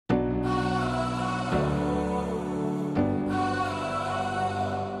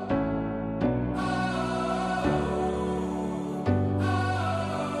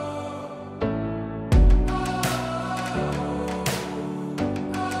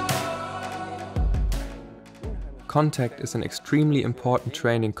Contact is an extremely important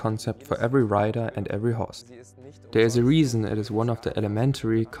training concept for every rider and every horse. There is a reason it is one of the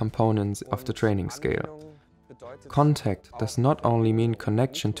elementary components of the training scale. Contact does not only mean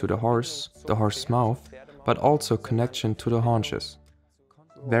connection to the horse's mouth, but also connection to the haunches.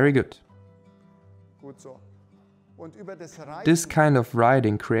 Very good. This kind of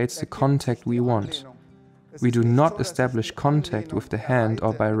riding creates the contact we want. We do not establish contact with the hand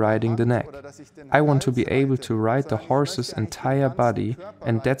or by riding the neck. I want to be able to ride the horse's entire body,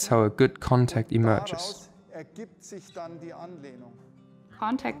 and that's how a good contact emerges.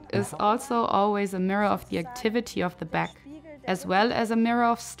 Contact is also always a mirror of the activity of the back, as well as a mirror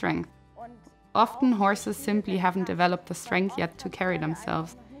of strength. Often horses simply haven't developed the strength yet to carry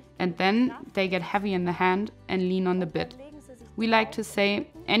themselves, and then they get heavy in the hand and lean on the bit. We like to say,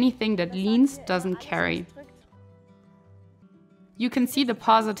 anything that leans doesn't carry. You can see the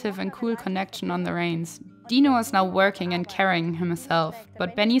positive and cool connection on the reins. Dino is now working and carrying himself,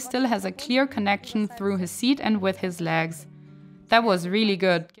 but Benny still has a clear connection through his seat and with his legs. That was really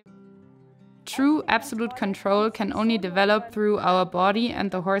good. True absolute control can only develop through our body and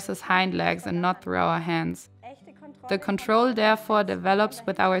the horse's hind legs and not through our hands. The control therefore develops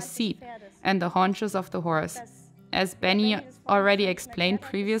with our seat and the haunches of the horse. As Benny already explained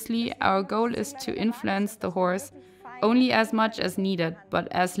previously, our goal is to influence the horse only as much as needed, but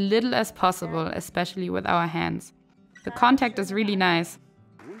as little as possible, especially with our hands. The contact is really nice.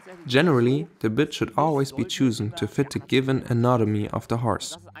 Generally, the bit should always be chosen to fit the given anatomy of the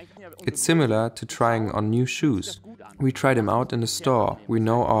horse. It's similar to trying on new shoes. We try them out in the store, we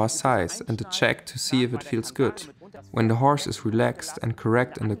know our size and to check to see if it feels good. When the horse is relaxed and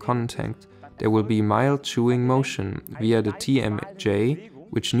correct in the contact, there will be mild chewing motion via the TMJ,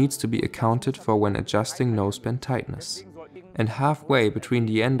 which needs to be accounted for when adjusting noseband tightness. And halfway between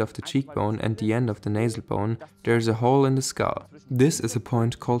the end of the cheekbone and the end of the nasal bone, there is a hole in the skull. This is a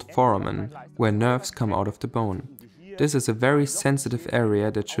point called foramen, where nerves come out of the bone. This is a very sensitive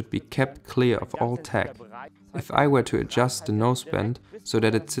area that should be kept clear of all tag. If I were to adjust the noseband so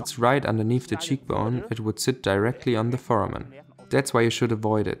that it sits right underneath the cheekbone, it would sit directly on the foramen. That's why you should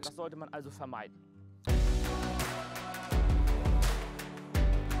avoid it.